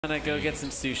I'm gonna go get some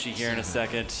sushi here in a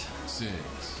second. 6,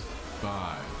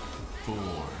 5, 4, 3,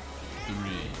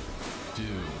 2,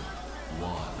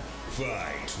 1.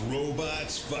 Fight,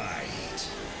 robots, fight.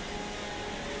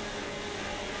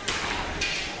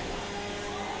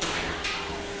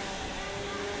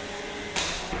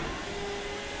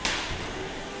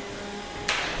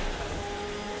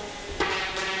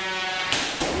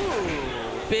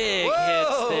 Big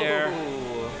hits there.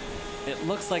 It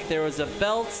looks like there was a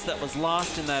belt that was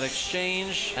lost in that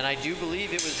exchange. And I do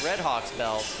believe it was Red Hawk's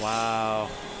belt. Wow.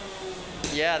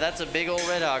 Yeah, that's a big old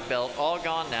Red Hawk belt. All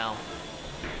gone now.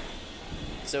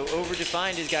 So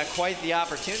Overdefined has got quite the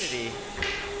opportunity.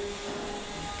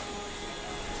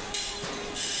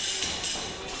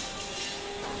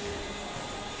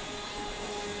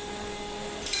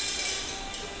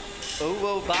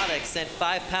 Owobotic sent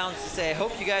 £5 to say, I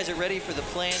hope you guys are ready for the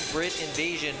planned Brit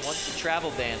invasion once the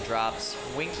travel ban drops.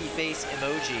 Winky face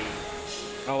emoji.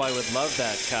 Oh, I would love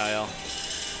that, Kyle.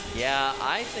 Yeah,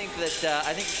 I think we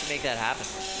should make that happen.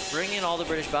 Bring in all the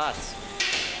British bots.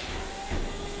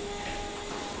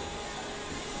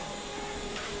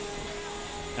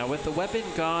 Now with the weapon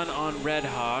gone on Red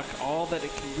Hawk, all that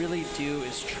it can really do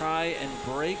is try and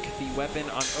break the weapon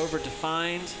on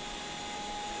Overdefined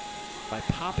by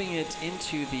popping it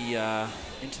into the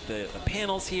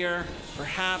panels here.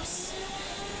 Perhaps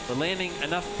we're landing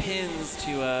enough pins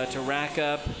to rack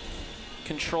up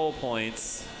control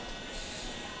points.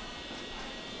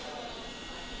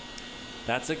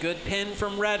 That's a good pin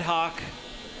from Red Hawk.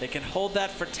 They can hold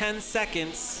that for 10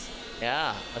 seconds.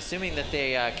 Yeah, assuming that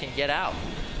they can get out.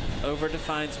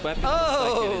 Overdefined's weapon Oh,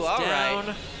 looks like it is all down.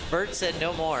 right. Bert said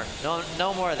no more.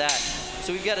 No more of that.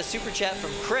 So we've got a super chat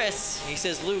from Chris. He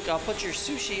says, Luke, I'll put your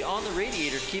sushi on the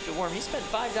radiator to keep it warm. He spent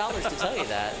 $5 to tell you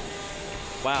that.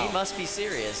 Wow. He must be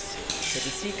serious. The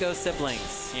DeSico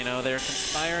siblings, you know, they're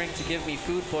conspiring to give me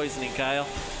food poisoning, Kyle.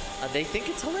 They think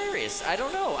it's hilarious. I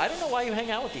don't know. I don't know why you hang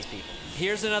out with these people.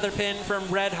 Here's another pin from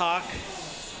Red Hawk.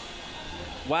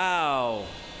 Wow.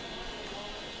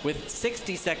 With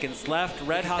 60 seconds left,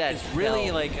 Red Hawk is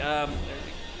really like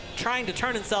trying to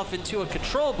turn himself into a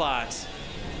control bot.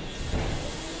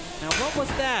 Now, what was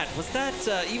that? Was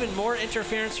that even more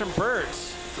interference from Bert?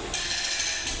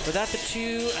 Were that the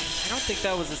two? I don't think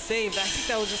that was a save. I think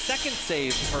that was a second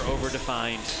save for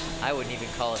Overdefined. I wouldn't even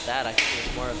call it that. I think it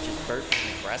was more of just Bert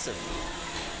being aggressive.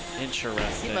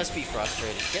 Interesting. He must be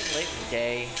frustrated. It's getting late in the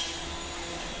day.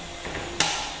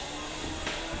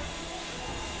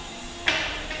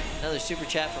 Another super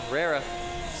chat from Rara,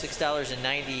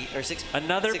 $6.90 or 6.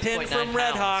 Another pin from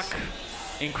Red Hawk.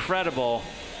 Incredible.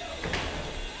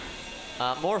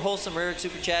 More wholesome Raric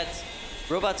super chats.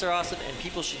 Robots are awesome and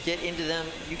people should get into them.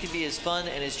 You can be as fun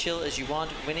and as chill as you want.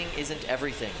 Winning isn't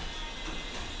everything.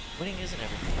 Winning isn't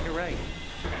everything. You're right.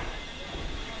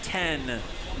 10,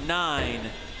 9,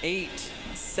 8,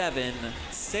 7,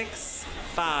 6,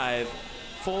 5,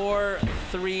 4,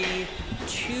 3,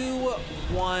 2,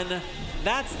 1.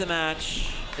 That's the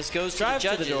match. This goes Drive to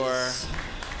the to judges. the door.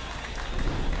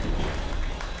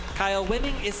 Kyle,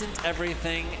 winning isn't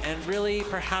everything, and really,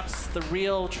 perhaps the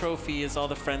real trophy is all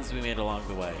the friends we made along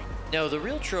the way. No, the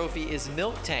real trophy is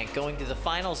Milk Tank going to the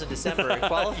finals in December and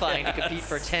qualifying to compete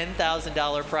for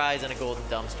 $10,000 prize and a golden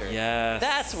dumpster. Yes.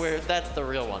 That's the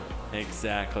real one.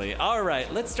 Exactly. All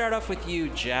right, let's start off with you,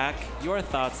 Jack. Your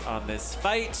thoughts on this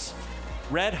fight.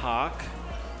 Red Hawk,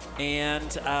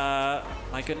 and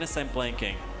my goodness, I'm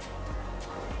blanking.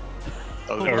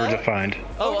 Overdefined.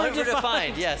 Oh,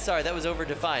 Overdefined. Yeah, sorry, that was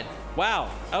Overdefined. Wow.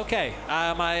 Okay.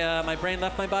 My brain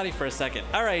left my body for a second.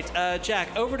 All right, Jack.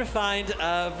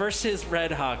 Overdefined versus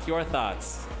Red Hawk. Your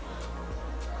thoughts?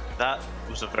 That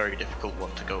was a very difficult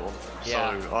one to go on.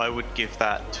 Yeah. So I would give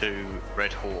that to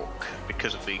Red Hawk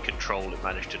because of the control it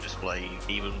managed to display,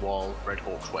 even while Red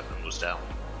Hawk's weapon was down,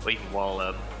 or even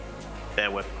while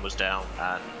their weapon was down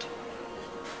and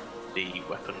the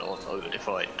weapon on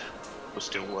Overdefined was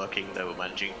still working. They were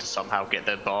managing to somehow get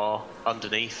their bar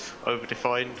underneath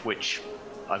Overdefined, which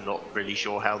I'm not really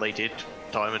sure how they did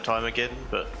time and time again,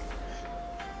 but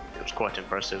it was quite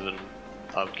impressive and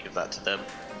I would give that to them.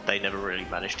 They never really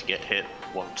managed to get hit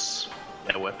once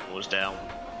their weapon was down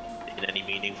in any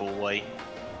meaningful way.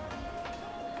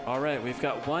 All right, we've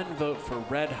got one vote for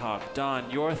Red Hawk. Don,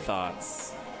 your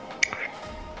thoughts?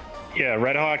 Yeah,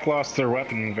 Red Hawk lost their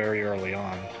weapon very early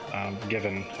on,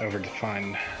 given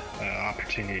Overdefined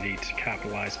opportunity to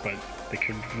capitalize, but they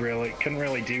couldn't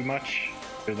really do much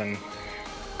other than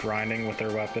grinding with their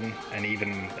weapon. And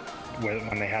even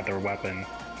when they had their weapon,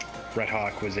 Red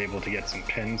Hawk was able to get some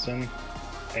pins in.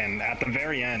 And at the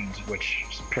very end, which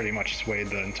pretty much swayed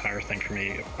the entire thing for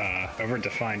me,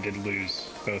 Overdefined did lose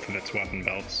both of its weapon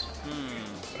belts,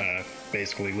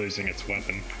 basically losing its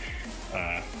weapon.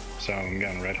 So I'm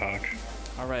going Red Hawk.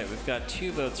 All right, we've got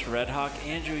 2 votes for Red Hawk.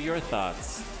 Andrew, your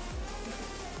thoughts?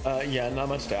 Yeah, not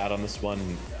much to add on this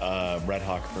one. Red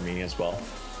Hawk for me as well.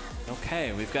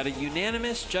 Okay, we've got a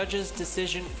unanimous judges'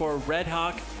 decision for Red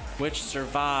Hawk, which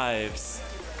survives.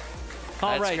 All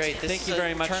That's right, great. This thank is you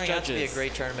very much, turning out to be a judges.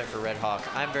 great tournament for Red Hawk.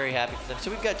 I'm very happy for them. So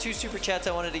we've got 2 super chats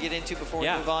I wanted to get into before we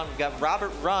Yeah. move on. We've got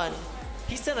Robert Run.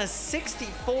 He sent us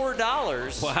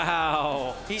 $64.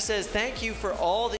 Wow. He says, thank you for all the